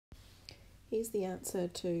Here's the answer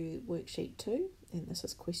to worksheet 2, and this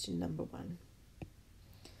is question number 1.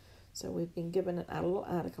 So we've been given a little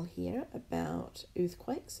article here about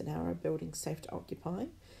earthquakes and are our buildings safe to occupy.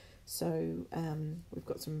 So we've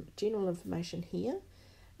got some general information here,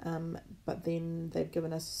 but then they've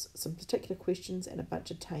given us some particular questions and a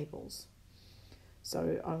bunch of tables.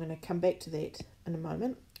 So I'm going to come back to that in a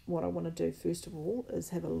moment. What I want to do first of all is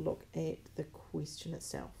have a look at the question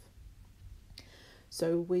itself.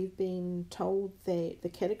 So we've been told that the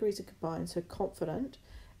categories are combined, so confident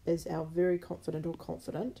is our very confident or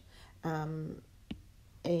confident, and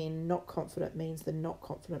not confident means the not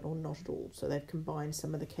confident or not at all. So they've combined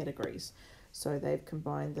some of the categories. So they've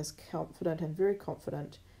combined this confident and very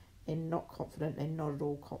confident and not confident and not at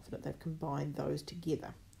all confident. They've combined those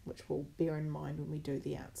together, which we'll bear in mind when we do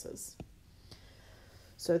the answers.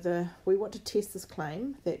 So we want to test this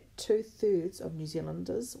claim that 2/3 of New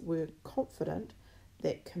Zealanders were confident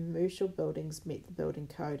that commercial buildings met the building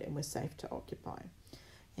code and were safe to occupy.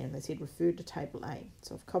 And they said refer to table A.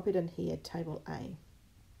 So I've copied in here table A.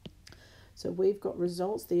 So we've got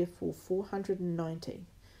results there for 490.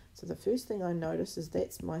 So the first thing I notice is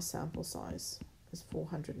that's my sample size, is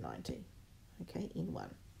 490. Okay,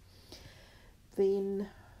 N1. Then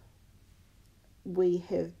we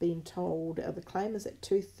have been told, the claim is that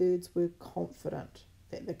 2/3 were confident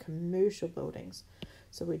that the commercial buildings,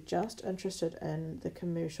 so we're just interested in the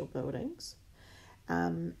commercial buildings,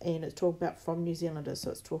 and it's talking about from New Zealanders,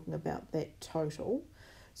 so it's talking about that total,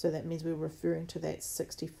 so that means we're referring to that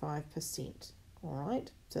 65%, all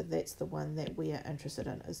right, so that's the one that we are interested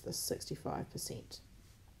in, is the 65%,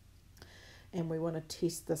 and we want to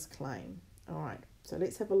test this claim. All right, so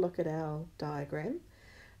let's have a look at our diagram.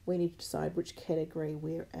 We need to decide which category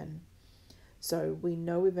we're in. So we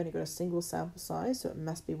know we've only got a single sample size, so it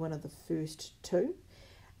must be one of the first two.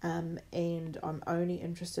 And I'm only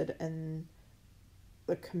interested in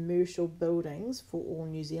the commercial buildings for all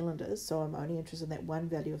New Zealanders, so I'm only interested in that one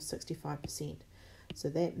value of 65%.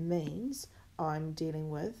 So that means I'm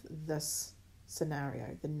dealing with this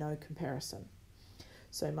scenario, the no comparison.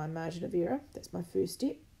 So my margin of error, that's my first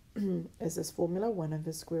step, is this formula, 1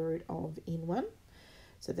 over square root of N1.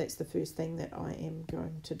 So that's the first thing that I am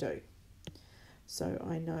going to do. So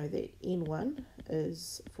I know that N1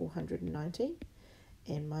 is 490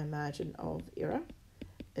 and my margin of error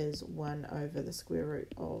is 1 over the square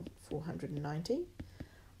root of 490.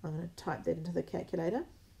 I'm going to type that into the calculator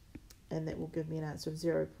and that will give me an answer of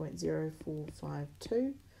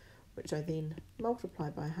 0.0452, which I then multiply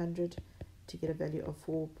by 100 to get a value of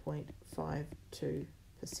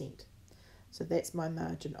 4.52%. So that's my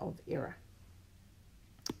margin of error.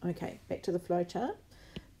 Okay, back to the flow chart.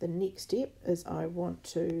 The next step is I want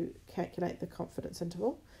to calculate the confidence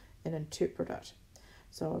interval and interpret it.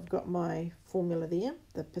 So I've got my formula there,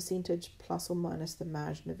 the percentage plus or minus the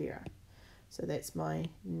margin of error. So that's my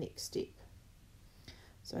next step.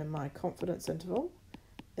 So my confidence interval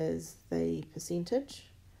is the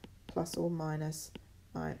percentage plus or minus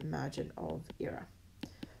my margin of error.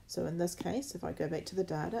 So in this case, if I go back to the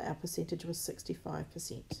data, our percentage was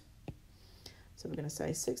 65%. So we're going to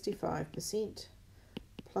say 65%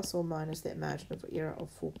 plus or minus that margin of error of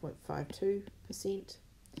 4.52%.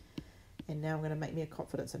 And now I'm going to make me a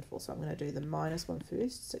confidence interval. So I'm going to do the minus one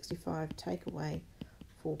first, 65 take away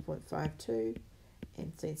 4.52,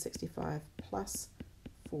 and then 65 plus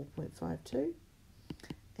 4.52.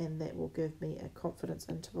 And that will give me a confidence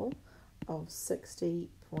interval of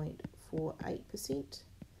 60.48%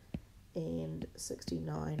 and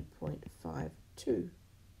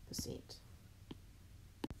 69.52%.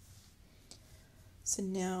 So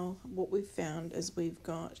now what we've found is we've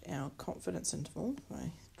got our confidence interval.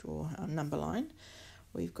 I draw our number line.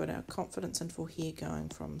 We've got our confidence interval here going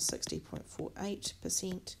from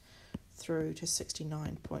 60.48% through to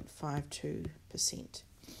 69.52%.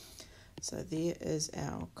 So there is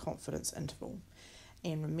our confidence interval.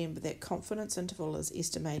 And remember that confidence interval is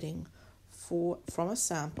estimating from a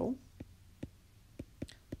sample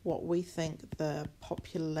what we think the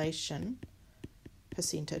population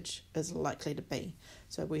percentage is likely to be.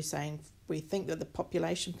 So we're saying we think that the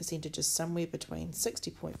population percentage is somewhere between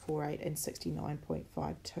 60.48 and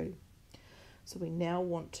 69.52. So we now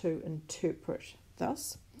want to interpret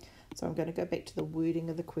this. So I'm going to go back to the wording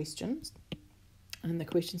of the questions. And the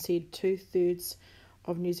question said 2/3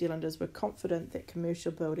 of New Zealanders were confident that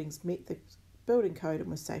commercial buildings met the building code and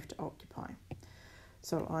were safe to occupy.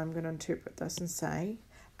 So I'm going to interpret this and say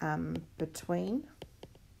between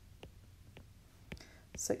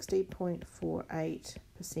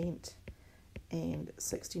 60.48% and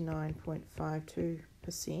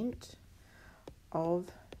 69.52%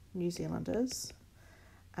 of New Zealanders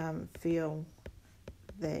feel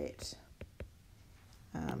that,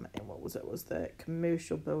 and what was it? Was the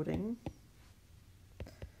commercial buildings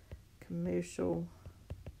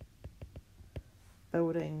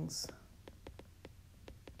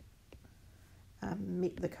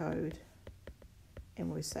met the code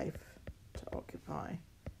and were safe to occupy.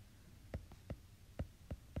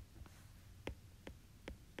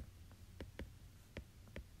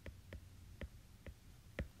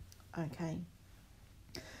 Okay,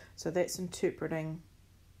 so that's interpreting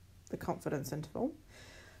the confidence interval.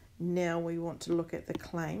 Now we want to look at the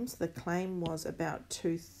claims. The claim was about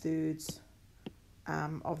 2/3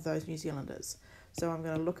 of those New Zealanders. So I'm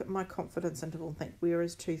going to look at my confidence interval and think, where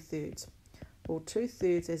is 2/3? Well,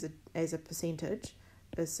 2/3 as a percentage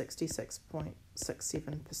is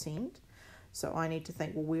 66.67%. So I need to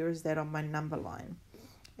think, well, where is that on my number line?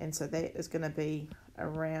 And so that is going to be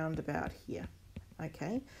around about here.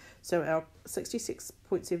 Okay, so our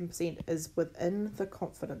 66.7% is within the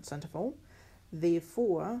confidence interval.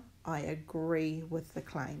 Therefore, I agree with the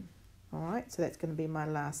claim. All right, so that's going to be my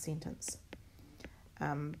last sentence.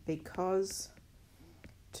 Because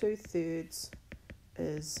 2/3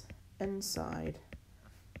 is inside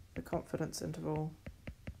the confidence interval,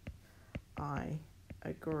 I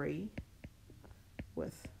agree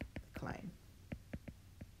with the claim.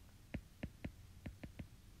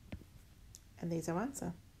 And there's our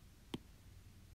answer.